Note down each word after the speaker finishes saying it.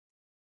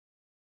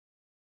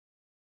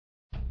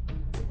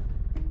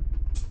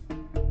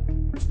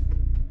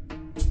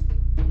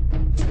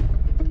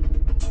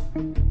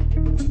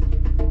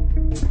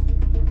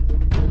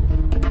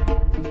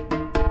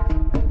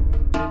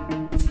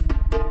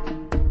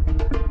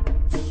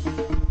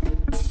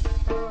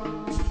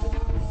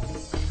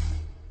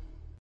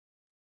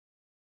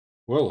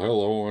Well,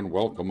 hello and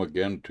welcome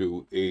again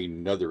to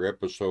another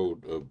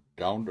episode of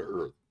Down to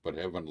Earth but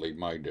Heavenly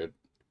Minded.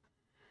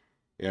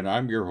 And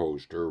I'm your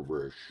host,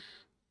 Risch.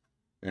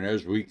 And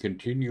as we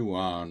continue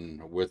on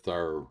with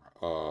our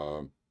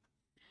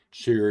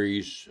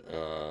series,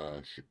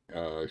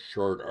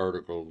 short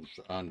articles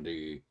on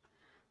the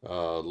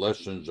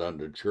lessons on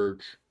the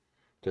church,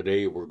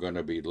 today we're going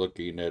to be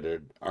looking at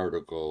an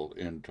article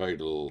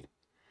entitled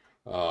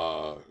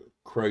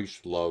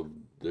Christ Loved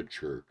the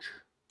Church.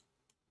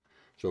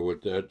 So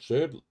with that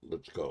said,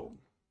 let's go.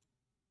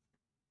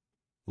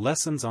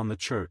 Lessons on the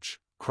Church,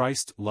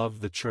 Christ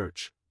Loved the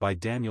Church, by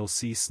Daniel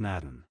C.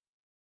 Snaddon.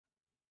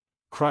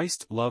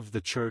 Christ loved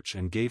the church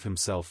and gave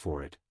himself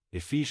for it,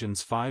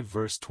 Ephesians 5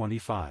 verse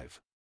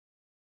 25.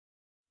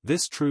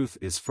 This truth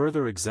is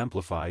further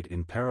exemplified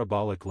in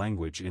parabolic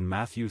language in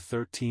Matthew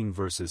 13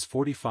 verses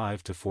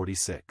 45 to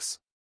 46.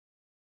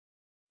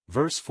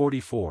 Verse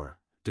 44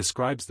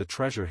 describes the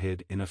treasure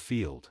hid in a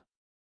field.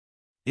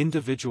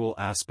 Individual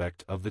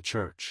aspect of the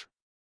church.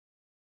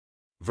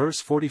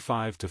 Verse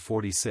 45 to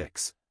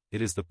 46,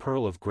 it is the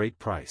pearl of great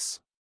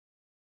price.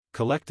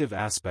 Collective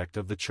aspect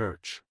of the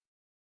church.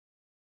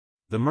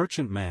 The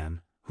merchant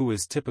man, who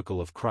is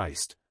typical of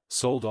Christ,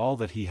 sold all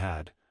that he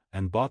had,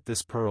 and bought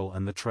this pearl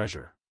and the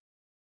treasure.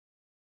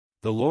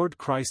 The Lord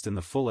Christ in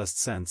the fullest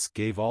sense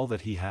gave all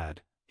that he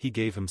had, he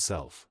gave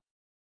himself.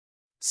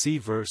 See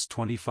verse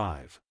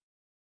 25.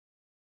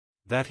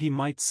 That he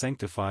might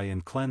sanctify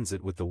and cleanse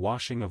it with the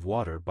washing of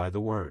water by the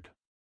word.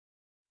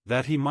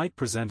 That he might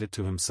present it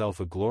to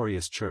himself a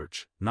glorious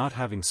church, not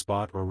having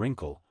spot or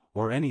wrinkle,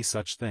 or any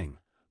such thing,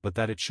 but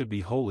that it should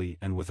be holy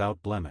and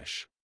without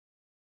blemish.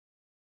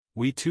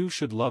 We too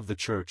should love the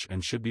church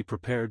and should be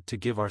prepared to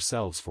give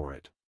ourselves for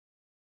it.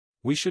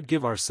 We should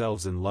give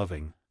ourselves in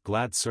loving,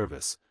 glad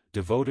service,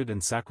 devoted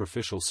and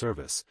sacrificial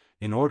service,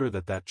 in order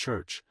that that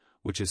church,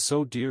 which is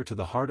so dear to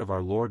the heart of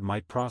our Lord,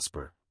 might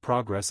prosper,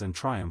 progress and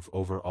triumph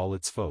over all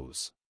its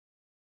foes.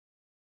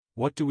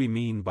 What do we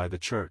mean by the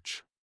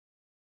church?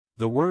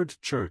 The word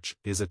church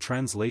is a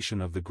translation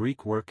of the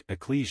Greek word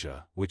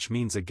ecclesia, which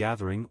means a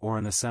gathering or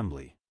an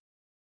assembly.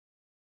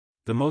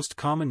 The most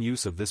common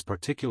use of this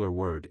particular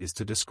word is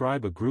to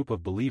describe a group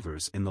of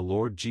believers in the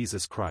Lord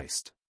Jesus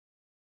Christ.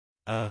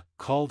 A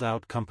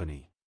called-out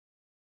company.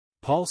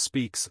 Paul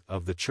speaks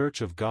of the church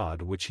of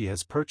God which he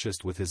has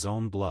purchased with his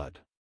own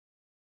blood.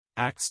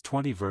 Acts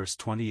 20 verse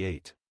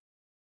 28.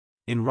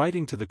 In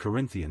writing to the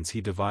Corinthians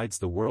he divides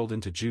the world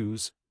into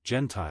Jews,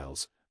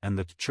 Gentiles, and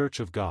the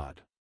church of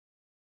God.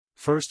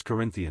 1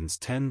 Corinthians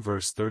 10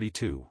 verse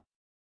 32.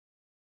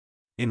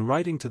 In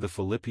writing to the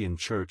Philippian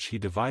church he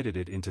divided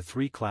it into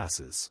three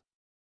classes.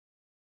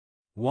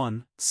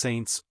 1.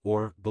 Saints,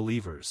 or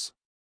believers.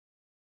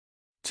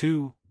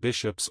 2.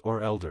 Bishops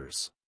or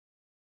elders.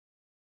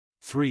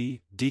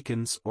 3.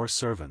 Deacons or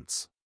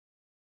servants.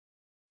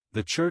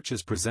 The church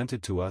is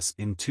presented to us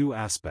in two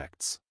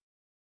aspects.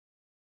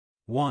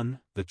 1.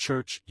 The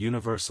church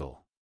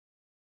universal.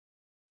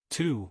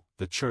 2.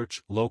 The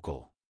church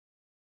local.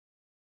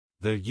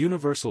 The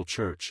universal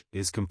church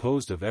is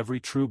composed of every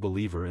true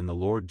believer in the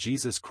Lord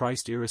Jesus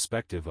Christ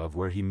irrespective of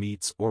where he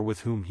meets or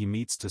with whom he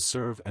meets to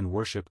serve and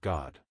worship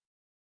God.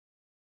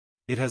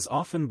 It has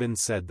often been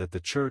said that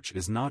the church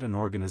is not an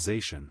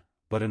organization,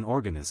 but an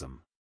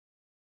organism.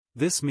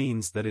 This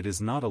means that it is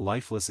not a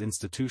lifeless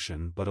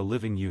institution but a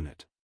living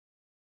unit.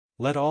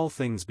 Let all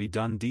things be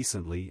done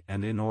decently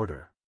and in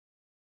order.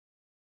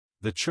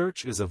 The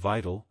church is a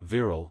vital,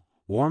 virile,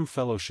 warm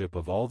fellowship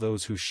of all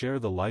those who share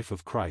the life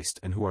of Christ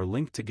and who are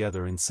linked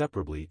together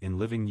inseparably in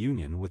living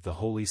union with the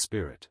Holy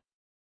Spirit.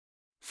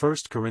 1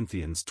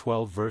 Corinthians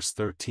 12 verse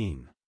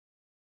 13.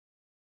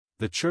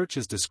 The church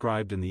is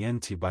described in the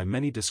NT by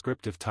many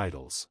descriptive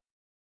titles.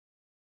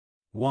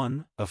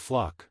 1. A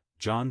flock,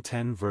 John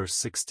 10 verse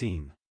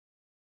 16.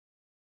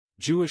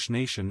 Jewish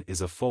nation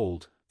is a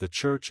fold, the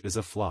church is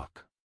a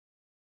flock.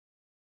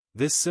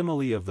 This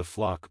simile of the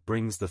flock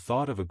brings the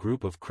thought of a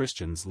group of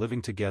Christians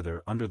living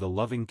together under the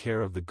loving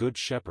care of the Good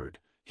Shepherd,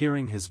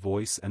 hearing his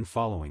voice and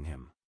following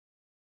him.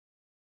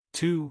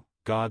 2.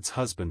 God's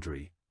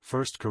husbandry,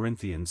 1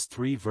 Corinthians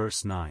 3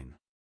 verse 9.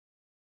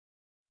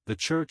 The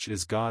church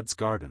is God's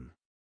garden.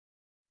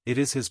 It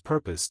is his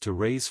purpose to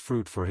raise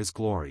fruit for his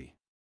glory.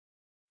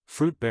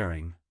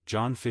 Fruit-bearing,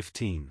 John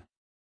 15.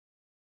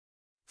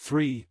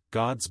 3.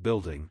 God's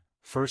building,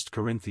 1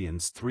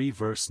 Corinthians 3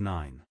 verse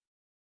 9.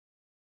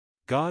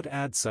 God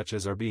adds such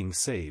as are being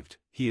saved,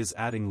 he is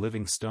adding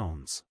living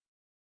stones.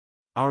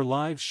 Our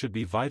lives should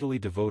be vitally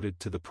devoted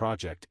to the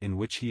project in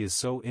which he is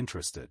so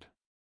interested.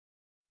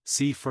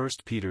 See 1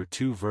 Peter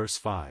 2 verse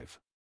 5.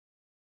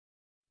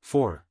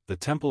 4. The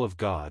temple of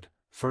God,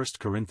 1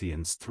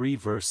 Corinthians 3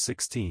 verse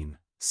 16,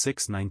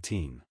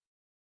 6-19.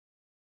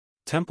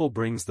 Temple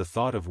brings the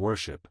thought of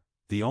worship,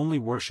 the only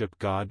worship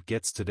God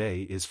gets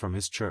today is from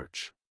His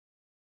church.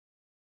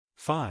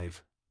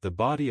 5. The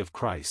body of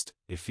Christ,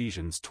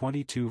 Ephesians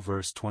 22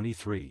 verse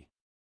 23.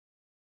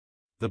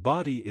 The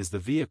body is the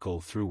vehicle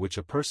through which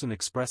a person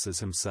expresses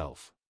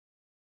himself.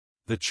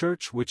 The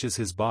church, which is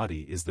His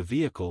body, is the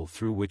vehicle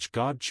through which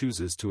God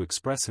chooses to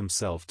express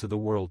Himself to the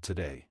world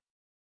today.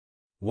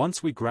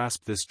 Once we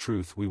grasp this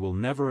truth, we will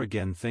never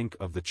again think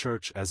of the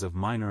church as of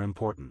minor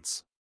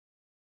importance.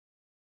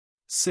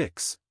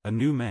 6. A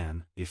new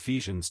man,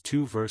 Ephesians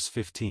 2 verse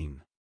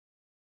 15.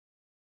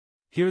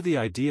 Here the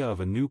idea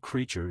of a new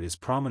creature is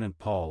prominent.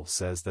 Paul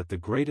says that the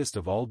greatest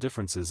of all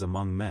differences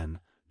among men,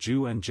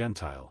 Jew and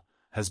Gentile,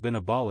 has been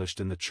abolished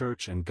in the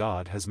church, and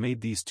God has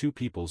made these two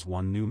peoples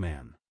one new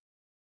man.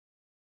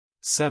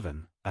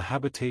 7. A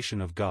habitation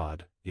of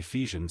God,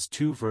 Ephesians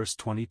 2 verse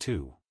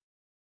 22.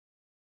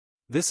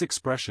 This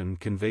expression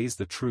conveys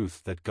the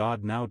truth that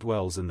God now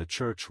dwells in the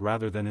church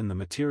rather than in the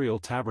material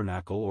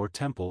tabernacle or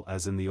temple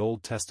as in the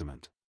Old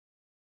Testament.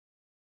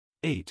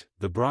 8.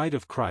 The bride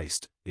of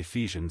Christ,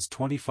 Ephesians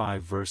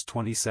 25 verse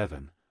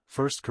 27,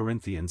 1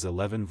 Corinthians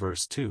 11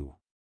 verse 2.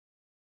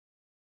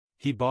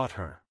 He bought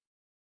her.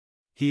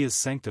 He is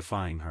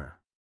sanctifying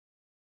her.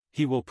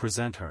 He will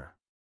present her.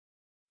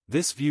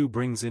 This view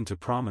brings into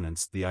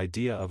prominence the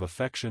idea of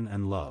affection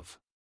and love.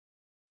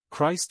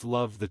 Christ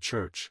loved the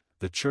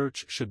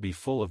church should be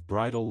full of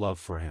bridal love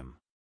for Him.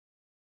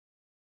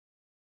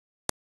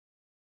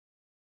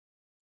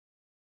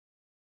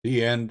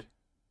 The end.